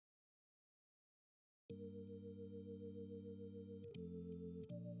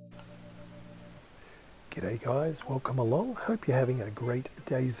G'day guys, welcome along. Hope you're having a great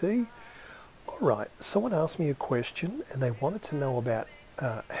DayZ. Alright, someone asked me a question and they wanted to know about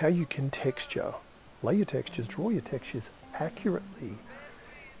how you can texture, lay your textures, draw your textures accurately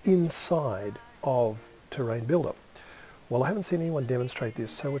inside of Terrain Builder. Well, I haven't seen anyone demonstrate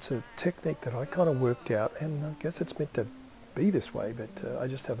this, so it's a technique that I kind of worked out, and I guess it's meant to be this way, but I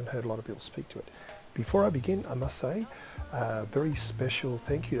just haven't heard a lot of people speak to it. Before I begin, I must say a very special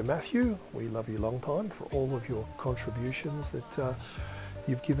thank you to Matthew. We love you long time for all of your contributions that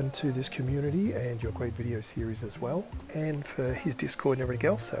you've given to this community and your great video series as well, and for his Discord and everything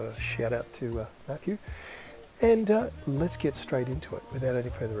else, so a shout out to Matthew. And let's get straight into it without any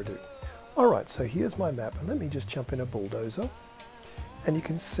further ado. Alright, so here's my map, and let me just jump in a bulldozer, and you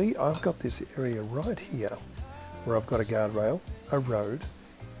can see I've got this area right here where I've got a guardrail, a road,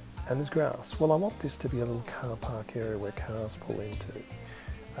 and there's grass. Well, I want this to be a little car park area where cars pull into.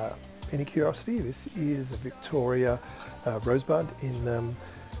 Any curiosity, this is a Victoria rosebud in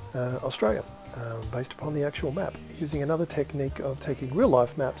Australia, based upon the actual map, using another technique of taking real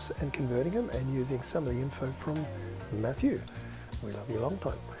life maps and converting them and using some of the info from Matthew. We love you a long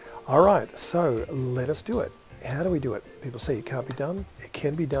time. Alright, so let us do it. How do we do it? People say it can't be done. It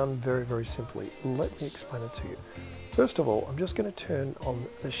can be done very, very simply. Let me explain it to you. First of all, I'm just going to turn on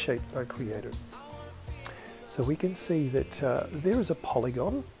the shape that I created. So we can see that there is a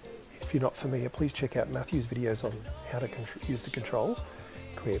polygon. If you're not familiar, please check out Matthew's videos on how to use the controls,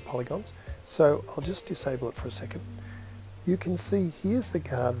 create polygons. So I'll just disable it for a second. You can see here's the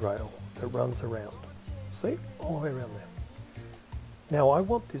guardrail that runs around. See? All the way around there. Now I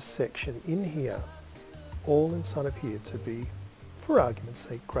want this section in here, all inside of here, to be, for argument's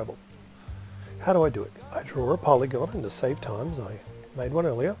sake, gravel. How do I do it? I draw a polygon, and to save time, I made one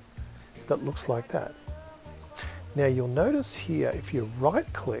earlier, that looks like that. Now you'll notice here, if you right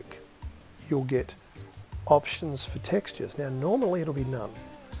click, you'll get options for textures. Now normally it'll be none.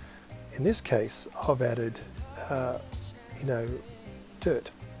 In this case, I've added, dirt.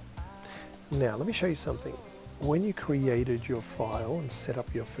 Now let me show you something. When you created your file and set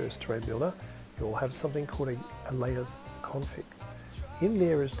up your first terrain builder, you'll have something called a layers config. In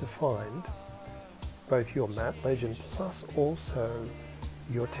there is defined both your map legend plus also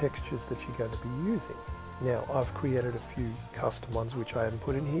your textures that you're going to be using. Now I've created a few custom ones which I haven't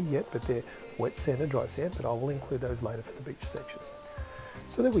put in here yet, but they're wet sand and dry sand, but I will include those later for the beach sections.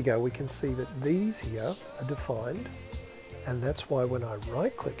 So there we go, we can see that these here are defined, and that's why when I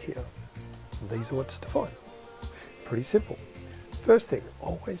right click here, these are what's defined. Pretty simple. First thing,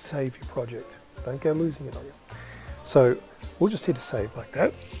 always save your project. Don't go losing it on you. So we'll just hit a save like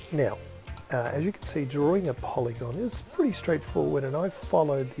that. Now, as you can see, drawing a polygon is pretty straightforward, and I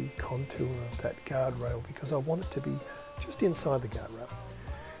followed the contour of that guardrail because I want it to be just inside the guardrail.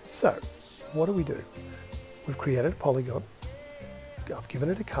 So, what do? We've created a polygon. I've given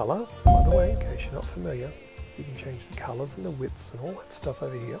it a colour. By the way, in case you're not familiar, you can change the colours and the widths and all that stuff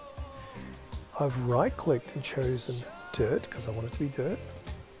over here. I've right-clicked and chosen dirt because I want it to be dirt.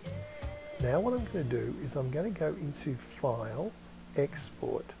 Now what I'm going to do is I'm going to go into File,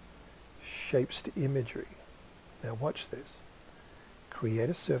 Export, Shapes to Imagery. Now watch this. Create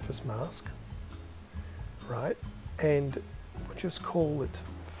a surface mask, right? And we'll just call it,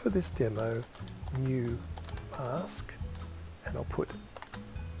 for this demo, New Mask, and I'll put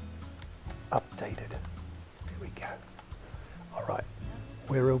Updated. There we go. Alright,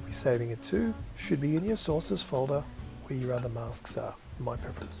 where we'll be saving it to should be in your Sources folder where your other masks are, my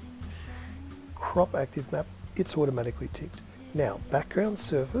preference. Crop Active Map, it's automatically ticked. Now, background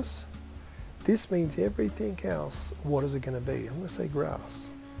surface, this means everything else, what is it going to be? I'm going to say grass.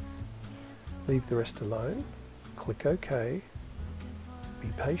 Leave the rest alone, click OK, be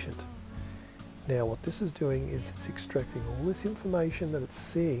patient. Now what this is doing is it's extracting all this information that it's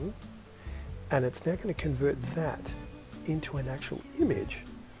seeing, and it's now going to convert that into an actual image,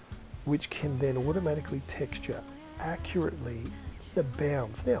 which can then automatically texture accurately the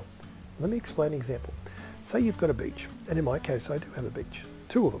bounds. Now, let me explain an example. Say you've got a beach, and in my case I do have a beach,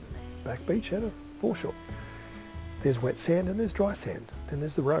 two of them, back beach and a foreshore. There's wet sand and there's dry sand, then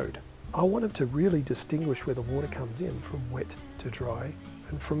there's the road. I want it to really distinguish where the water comes in from wet to dry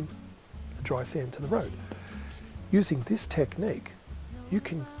and from the dry sand to the road. Using this technique, you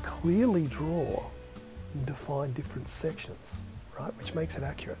can clearly draw and define different sections, right, which makes it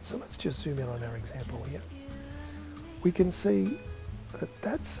accurate. So let's just zoom in on our example here. We can see that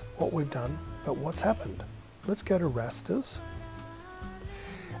that's what we've done, but what's happened? Let's go to rasters,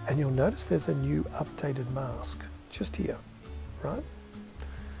 and you'll notice there's a new updated mask just here, right?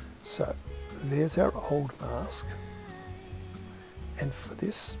 So there's our old mask. And for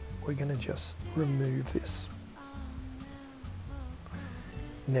this, we're going to just remove this.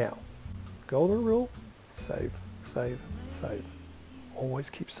 Now, golden rule, save, save, save. Always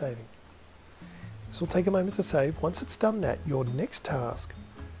keep saving. This will take a moment to save. Once it's done that, your next task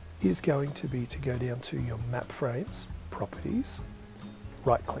is going to be to go down to your map frames, properties,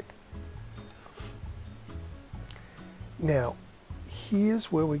 right click. Now,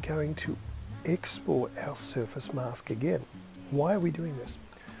 here's where we're going to export our surface mask again. Why are we doing this?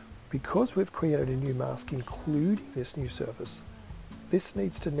 Because we've created a new mask including this new surface. This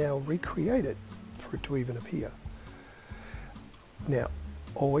needs to now recreate it for it to even appear. Now,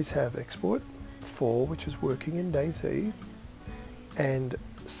 always have export for, which is working in DayZ, and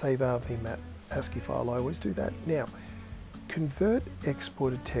save RV map ASCII file. I always do that. Now, convert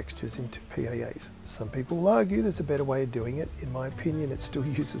exported textures into PAAs. Some people will argue there's a better way of doing it. In my opinion, it still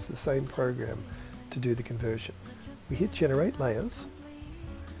uses the same program to do the conversion. We hit generate layers,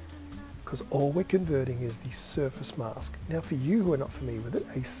 because all we're converting is the surface mask. Now, for you who are not familiar with it,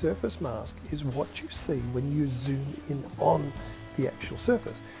 a surface mask is what you see when you zoom in on the actual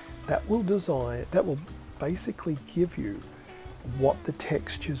surface. That will basically give you what the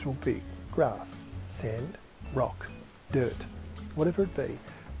textures will be. Grass, sand, rock, dirt, whatever it be,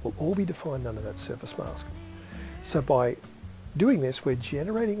 will all be defined under that surface mask. So by doing this, we're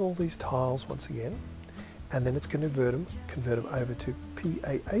generating all these tiles once again, and then it's going to convert them over to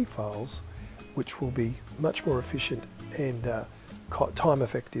PAA files, which will be much more efficient and time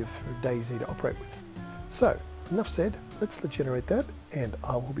effective for DayZ to operate with. So, enough said, let's generate that, and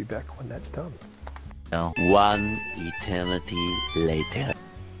I will be back when that's done. One eternity later.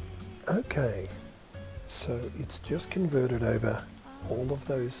 Okay, so it's just converted over all of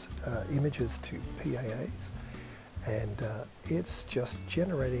those images to PAAs, and it's just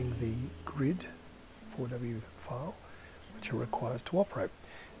generating the grid 4W file, which it requires to operate.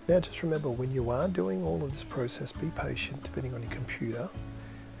 Now just remember, when you are doing all of this process, be patient depending on your computer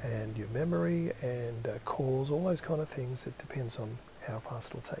and your memory and cores, all those kind of things. It depends on how fast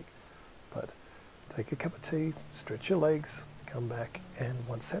it'll take. But take a cup of tea, stretch your legs, come back, and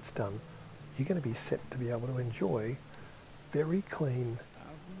once that's done, you're going to be set to be able to enjoy very clean,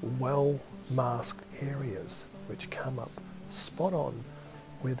 well masked areas which come up spot on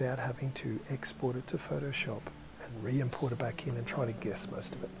without having to export it to Photoshop and re-import it back in and try to guess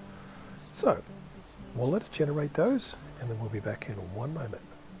most of it. So we'll let it generate those, and then we'll be back in 1 moment.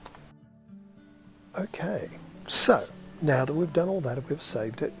 Okay, so now that we've done all that, we've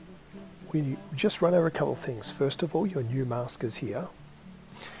saved it, we just run over a couple of things. First of all, your new mask is here,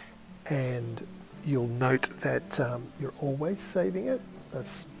 and you'll note that you're always saving it.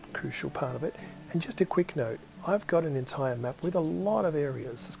 That's a crucial part of it. And just a quick note, I've got an entire map with a lot of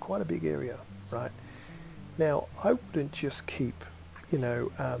areas. It's quite a big area, right? Now, I wouldn't just keep,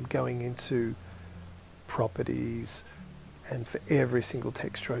 going into properties and for every single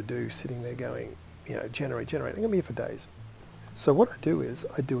texture I do, sitting there going, generate. I'm going to be here for days. So what I do is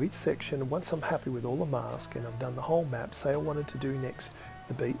I do each section, and once I'm happy with all the mask and I've done the whole map, say I wanted to do next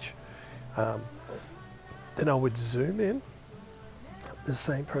the beach, then I would zoom in, the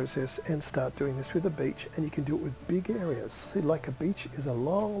same process, and start doing this with the beach, and you can do it with big areas. See, like a beach is a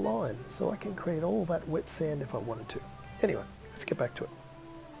long line, so I can create all that wet sand if I wanted to. Anyway, let's get back to it.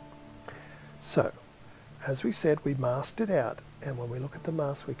 So, as we said, we masked it out, and when we look at the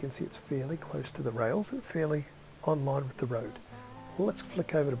mask, we can see it's fairly close to the rails and fairly on line with the road. Well, let's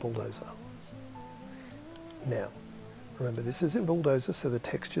flick over to Bulldozer. Now, remember, this is in Bulldozer, so the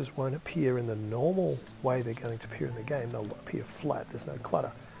textures won't appear in the normal way they're going to appear in the game. They'll appear flat, there's no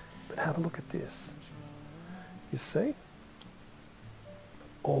clutter. But have a look at this. You see?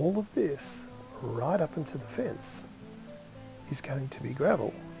 All of this, right up into the fence, is going to be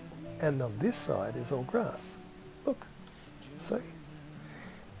gravel. And on this side is all grass. Look, see?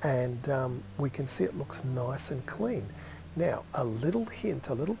 And we can see it looks nice and clean. Now, a little hint,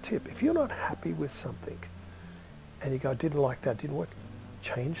 a little tip. If you're not happy with something, and you go, didn't like that, didn't work,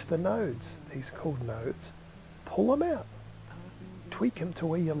 change the nodes. These are called nodes. Pull them out. Tweak them to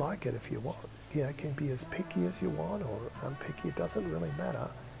where you like it if you want. It can be as picky as you want or unpicky. It doesn't really matter.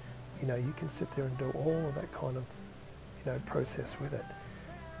 You can sit there and do all of that kind of, process with it.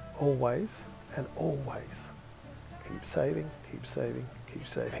 Always and always keep saving, keep saving, keep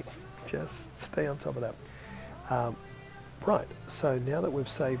saving. Just stay on top of that. Right, so now that we've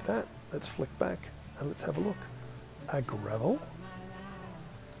saved that, let's flick back and let's have a look. A gravel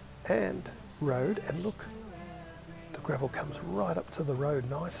and road, and look, the gravel comes right up to the road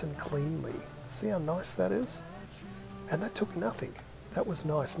nice and cleanly. See how nice that is? And that took nothing. That was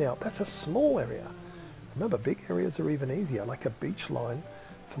nice. Now, that's a small area. Remember, big areas are even easier, like a beach line.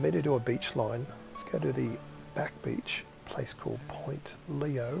 For me to do a beach line, let's go to the back beach, place called Point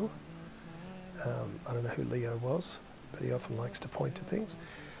Leo. I don't know who Leo was, but he often likes to point to things.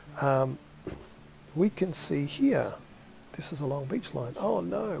 We can see here, this is a long beach line. Oh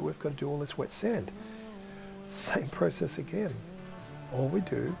no, we've got to do all this wet sand. Same process again. All we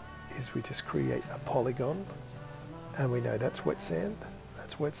do is we just create a polygon, and we know that's wet sand,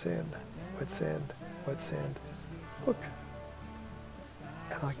 that's wet sand, wet sand, wet sand. Look.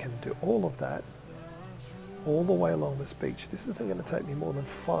 And I can do all of that all the way along this beach. This isn't going to take me more than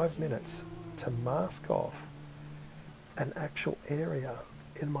 5 minutes to mask off an actual area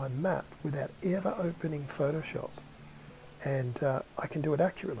in my map without ever opening Photoshop. And I can do it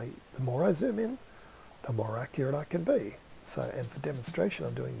accurately. The more I zoom in, the more accurate I can be. So, and for demonstration,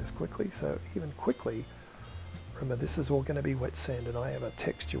 I'm doing this quickly. So even quickly, remember this is all going to be wet sand, and I have a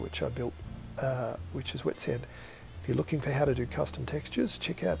texture which I built, which is wet sand. If you're looking for how to do custom textures,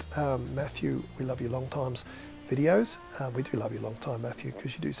 check out Matthew, We Love You Long Time's videos. We do love you long time, Matthew,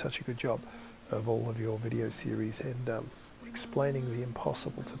 because you do such a good job of all of your video series and explaining the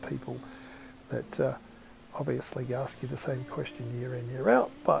impossible to people that obviously ask you the same question year in, year out,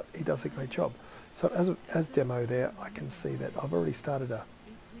 but he does a great job. So as demo there, I can see that I've already started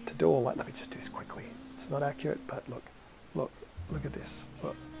to do all that. Let me just do this quickly. It's not accurate, but look at this.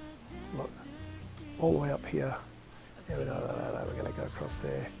 Look, all the way up here. Yeah, no, we're going to go across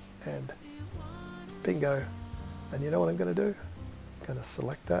there, and bingo. And you know what I'm going to do? I'm going to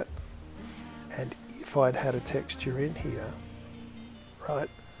select that, and if I'd had a texture in here, right,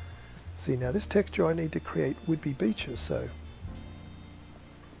 see now this texture I need to create would be beaches, so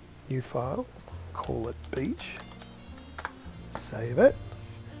new file, call it beach, save it,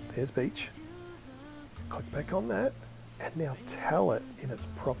 there's beach, click back on that, and now tell it in its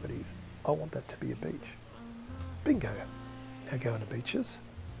properties, I want that to be a beach. Bingo. Now go into beaches,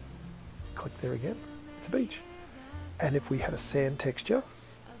 click there again, it's a beach. And if we had a sand texture,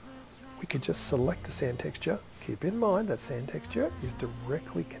 we could just select the sand texture. Keep in mind that sand texture is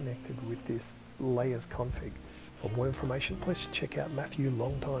directly connected with this layers config. For more information, please check out Matthew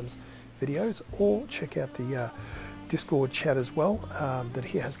Longtime's videos, or check out the Discord chat as well that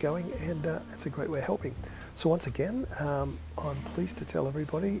he has going, and it's a great way of helping. So once again, I'm pleased to tell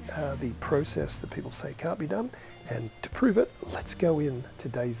everybody the process that people say can't be done, and to prove it, let's go in to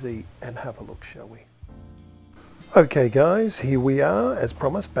DayZ and have a look, shall we? Okay guys, here we are, as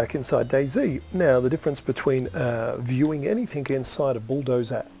promised, back inside DayZ. Now the difference between viewing anything inside a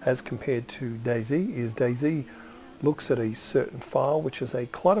Bulldozer as compared to DayZ is DayZ looks at a certain file, which is a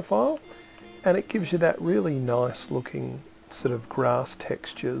clutter file, and it gives you that really nice looking sort of grass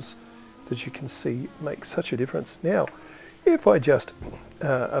textures that you can see make such a difference. Now, if I just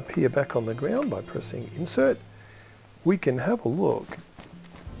appear back on the ground by pressing Insert, we can have a look,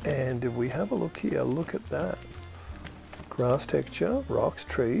 and if we have a look here, look at that. Grass texture, rocks,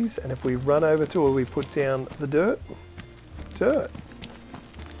 trees, and if we run over to where we put down the dirt,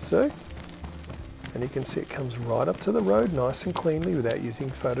 see? And you can see it comes right up to the road nice and cleanly without using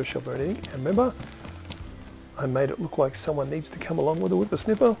Photoshop or anything. And remember, I made it look like someone needs to come along with a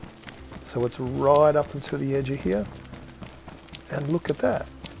whippersnipper. So it's right up until the edge of here. And look at that.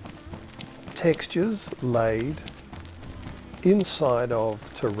 Textures laid inside of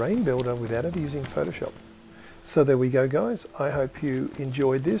Terrain Builder without ever using Photoshop. So there we go guys, I hope you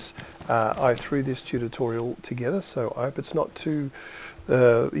enjoyed this. I threw this tutorial together, so I hope it's not too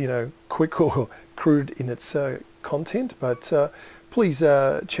quick or crude in its content, but please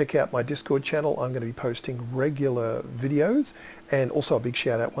check out my Discord channel. I'm going to be posting regular videos, and also a big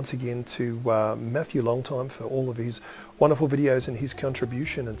shout out once again to Matthew Longtime for all of his wonderful videos and his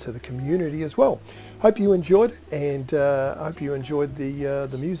contribution, and to the community as well. Hope you enjoyed it, and I hope you enjoyed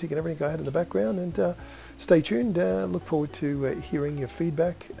the music and everything I had in the background, and stay tuned. Look forward to hearing your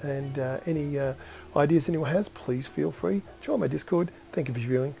feedback, and any ideas anyone has, please feel free. Join my Discord. Thank you for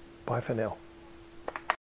viewing. Bye for now.